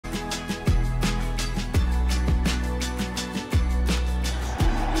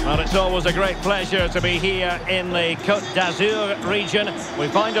And it's always a great pleasure to be here in the Côte d'Azur region. We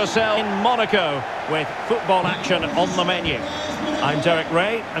find ourselves in Monaco with football action on the menu. I'm Derek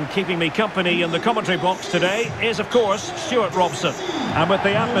Ray, and keeping me company in the commentary box today is, of course, Stuart Robson. And with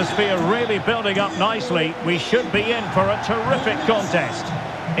the atmosphere really building up nicely, we should be in for a terrific contest.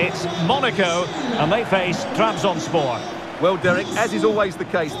 It's Monaco, and they face Trabzonspor. Well, Derek, as is always the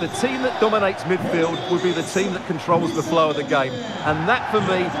case, the team that dominates midfield will be the team that controls the flow of the game. And that, for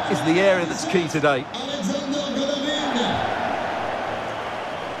me, is the area that's key today.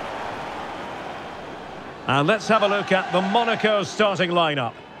 And let's have a look at the Monaco starting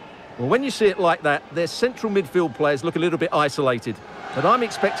lineup. Well, when you see it like that, their central midfield players look a little bit isolated. But I'm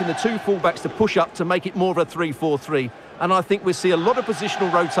expecting the two fullbacks to push up to make it more of a 3-4-3. And I think we'll see a lot of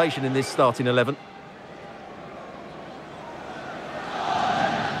positional rotation in this starting 11.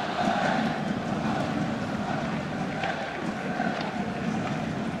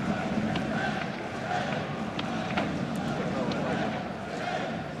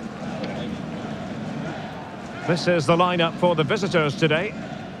 This is the lineup for the visitors today.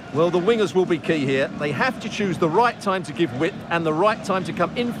 Well, the wingers will be key here. They have to choose the right time to give width and the right time to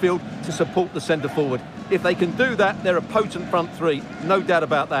come infield to support the centre forward. If they can do that, they're a potent front three. No doubt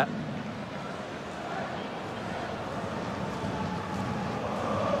about that.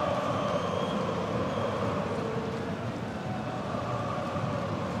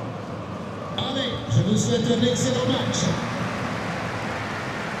 Allez, je vous souhaite un excellent match.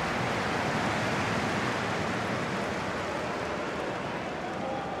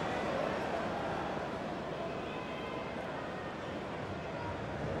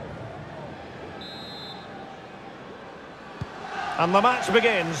 And the match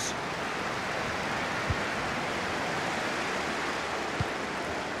begins.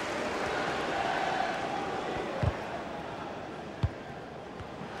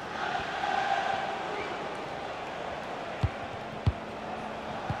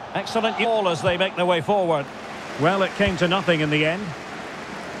 Excellent ball as they make their way forward. Well, it came to nothing in the end.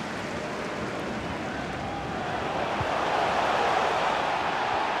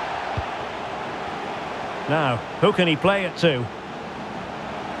 Now, who can he play it to?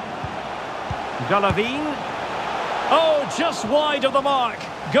 Golovin. Oh, just wide of the mark.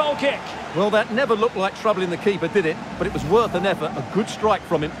 Goal kick. Well, that never looked like trouble in the keeper, did it? But it was worth an effort. A good strike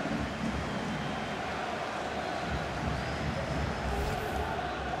from him.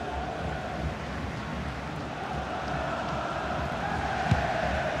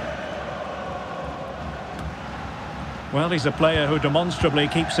 Well, he's a player who demonstrably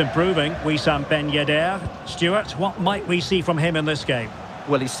keeps improving. Wissam Ben Yedder. Stuart, what might we see from him in this game?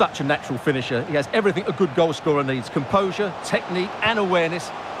 Well, he's such a natural finisher. He has everything a good goal scorer needs. Composure, technique and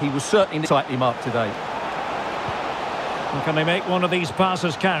awareness. He was certainly tightly marked today. And can they make one of these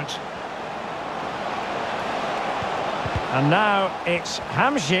passes count? And now it's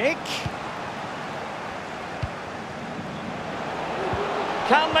Hamsik.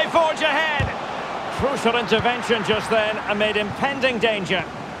 Can they forge ahead? Crucial intervention just then amid impending danger.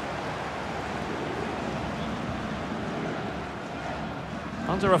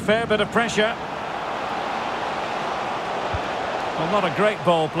 Under a fair bit of pressure. Well, not a great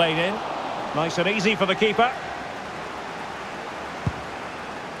ball played in. Nice and easy for the keeper.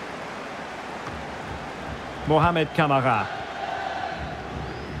 Mohamed Kamara.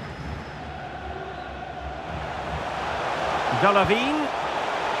 Golovin.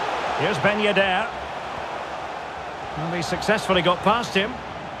 Here's Ben Yedder. And he successfully got past him.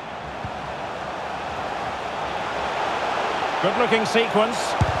 Good-looking sequence.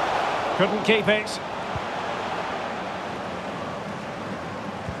 Couldn't keep it.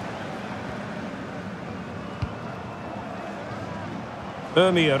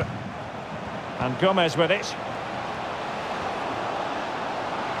 Ömür. And Gomez with it.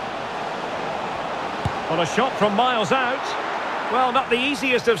 Well, a shot from miles out. Well, not the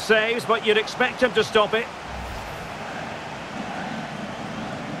easiest of saves, but you'd expect him to stop it.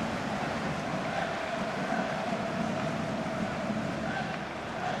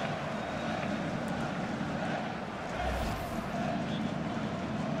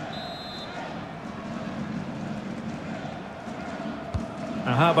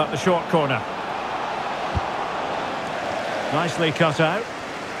 And how about the short corner? Nicely cut out.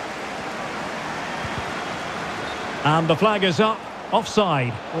 And the flag is up.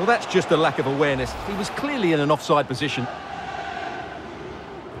 Offside. Well, that's just a lack of awareness. He was clearly in an offside position.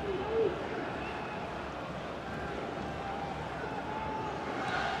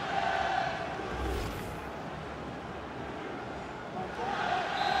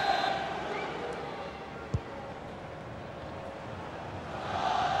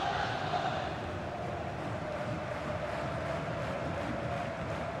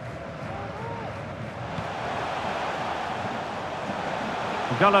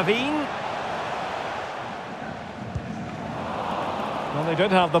 Golovin. Well, they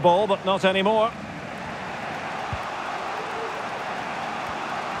did have the ball, but not anymore.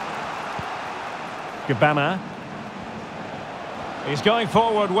 Gabama. He's going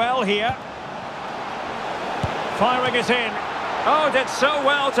forward well here. Firing it in. Oh, did so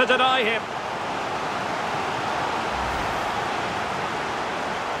well to deny him.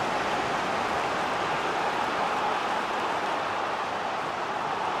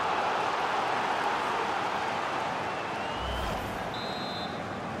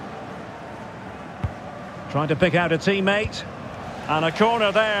 Trying to pick out a teammate. And a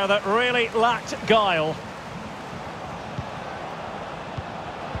corner there that really lacked guile.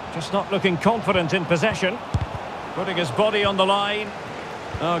 Just not looking confident in possession. Putting his body on the line.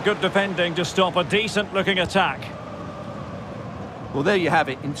 Oh, good defending to stop a decent-looking attack. Well, there you have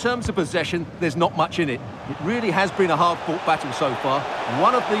it. In terms of possession, there's not much in it. It really has been a hard-fought battle so far.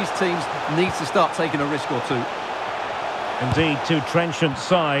 One of these teams needs to start taking a risk or two. Indeed, two trenchant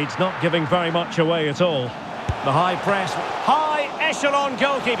sides, not giving very much away at all. The high press, high echelon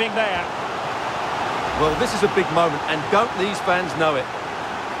goalkeeping there. Well, this is a big moment, and don't these fans know it?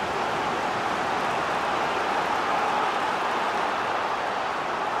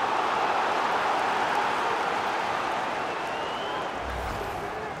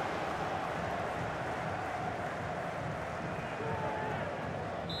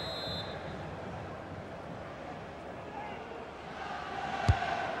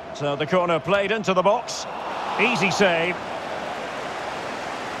 So the corner played into the box. Easy save.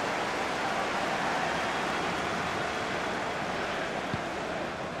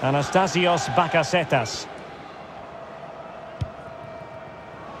 Anastasios Bakasetas.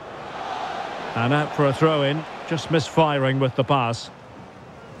 And out for a throw-in. Just misfiring with the pass.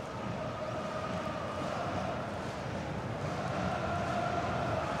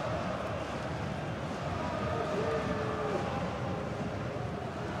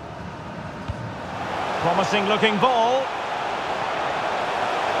 Promising looking ball.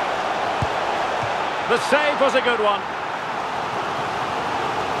 The save was a good one.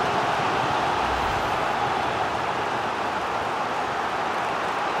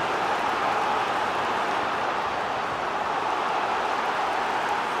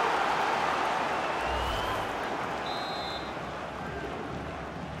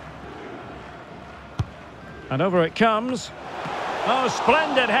 And over it comes. Oh,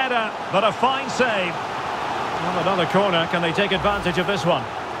 splendid header, but a fine save. Well, another corner. Can they take advantage of this one?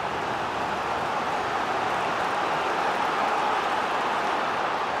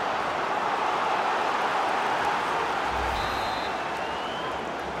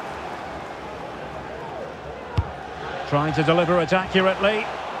 Trying to deliver it accurately.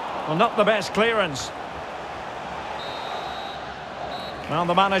 Well, not the best clearance. Well,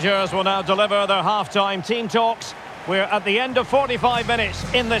 the managers will now deliver their half-time team talks. We're at the end of 45 minutes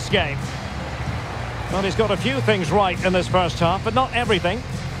in this game. Well, he's got a few things right in this first half, but not everything.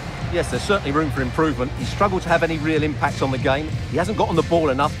 Yes, there's certainly room for improvement. He's struggled to have any real impact on the game. He hasn't got on the ball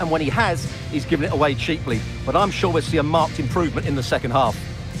enough, and when he has, he's given it away cheaply. But I'm sure we'll see a marked improvement in the second half.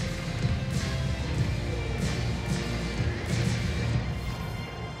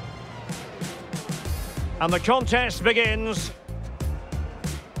 And the contest begins.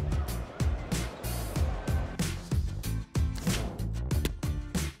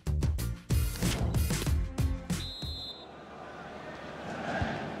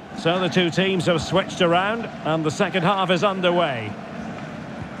 So the two teams have switched around and the second half is underway.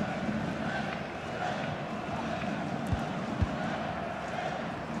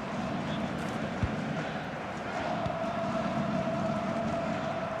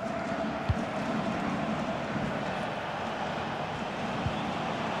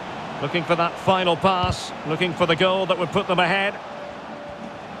 Looking for that final pass, looking for the goal that would put them ahead.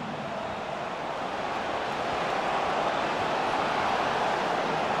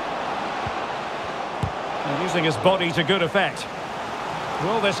 And using his body to good effect.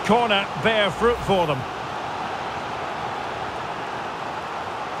 Will this corner bear fruit for them?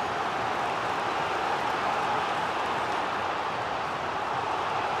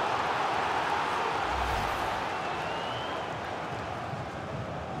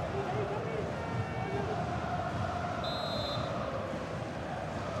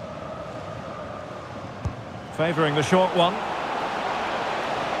 Favouring the short one.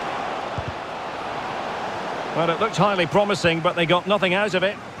 Well, it looked highly promising, but they got nothing out of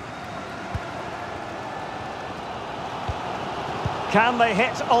it. Can they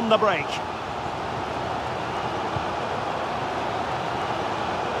hit on the break?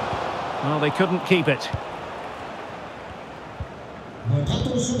 Well, they couldn't keep it. Votre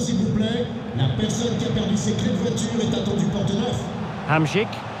attention s'il vous plaît. La personne qui a perdu ses clés de voiture est attendue porte neuf. Hamsik.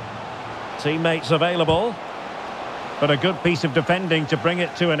 Teammates available. But a good piece of defending to bring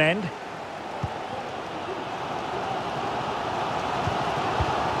it to an end.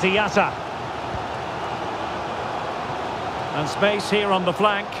 Diatta. And space here on the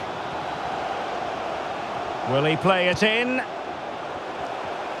flank. Will he play it in?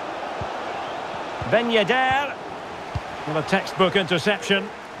 Ben Yedder. Well, a textbook interception.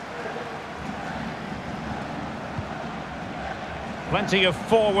 Plenty of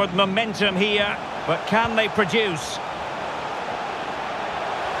forward momentum here, but can they produce?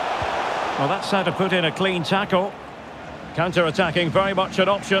 Well, that's how to put in a clean tackle. Counter-attacking, very much an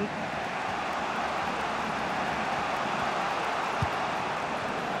option.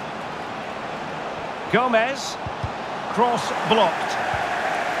 Gomez. Cross blocked.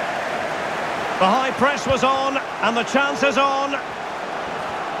 The high press was on, and the chance is on. And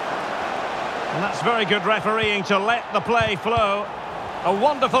that's very good refereeing to let the play flow. A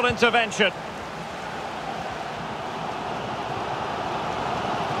wonderful intervention.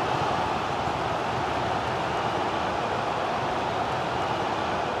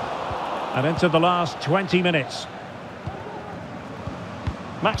 And into the last 20 minutes.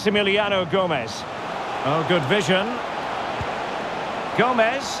 Maximiliano Gomez. Oh, good vision.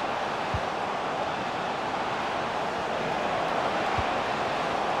 Gomez.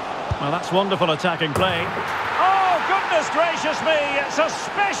 Well, that's wonderful attacking play. Oh, goodness gracious me! It's a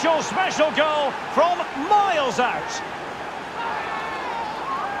special goal from miles out.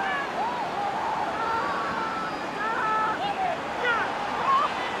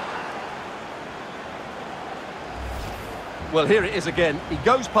 Well, here it is again. He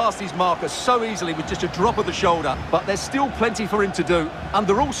goes past his marker so easily with just a drop of the shoulder, but there's still plenty for him to do.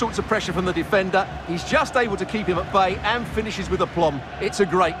 Under all sorts of pressure from the defender, he's just able to keep him at bay and finishes with aplomb. It's a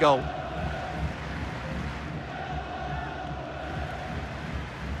great goal.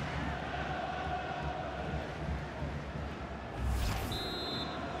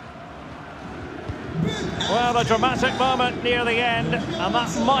 Well, a dramatic moment near the end, and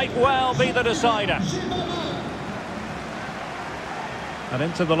that might well be the decider. And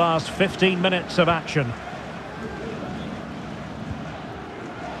into the last 15 minutes of action.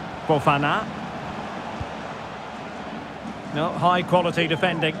 Fofana. No, high quality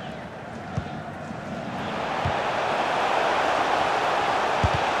defending.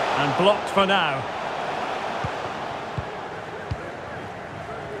 And blocked for now.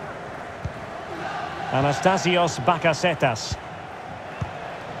 Anastasios Bakasetas.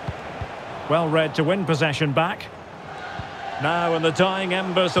 Well read to win possession back. Now, in the dying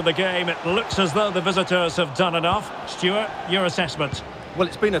embers of the game, it looks as though the visitors have done enough. Stuart, your assessment? Well,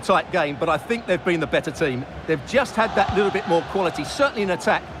 it's been a tight game, but I think they've been the better team. They've just had that little bit more quality, certainly in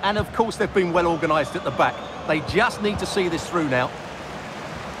attack, and of course they've been well organised at the back. They just need to see this through now.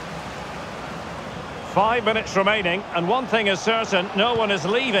 5 minutes remaining, and one thing is certain, no one is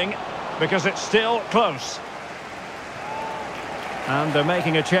leaving because it's still close. And they're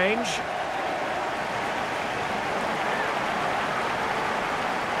making a change.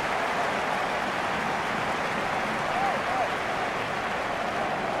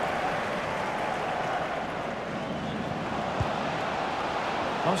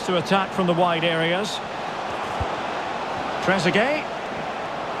 Wants to attack from the wide areas. Trezeguet.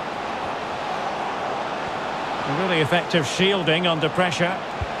 Really effective shielding under pressure.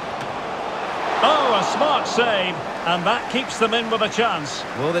 Oh, a smart save, and that keeps them in with a chance.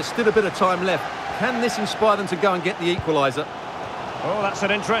 Well, there's still a bit of time left. Can this inspire them to go and get the equaliser? Oh, that's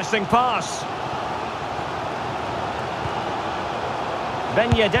an interesting pass.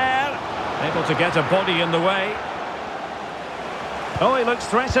 Ben Yedder, able to get a body in the way. Oh, he looks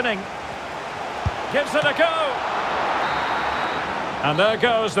threatening. Gives it a go. And there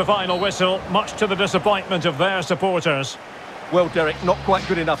goes the final whistle, much to the disappointment of their supporters. Well, Derek, not quite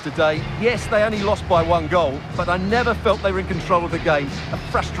good enough today. Yes, they only lost by 1 goal, but I never felt they were in control of the game. A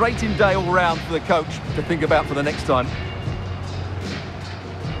frustrating day all round for the coach to think about for the next time.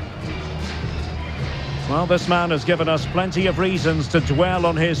 Well, this man has given us plenty of reasons to dwell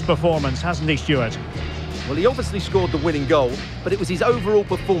on his performance, hasn't he, Stuart? Well, he obviously scored the winning goal, but it was his overall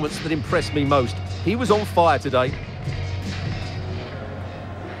performance that impressed me most. He was on fire today.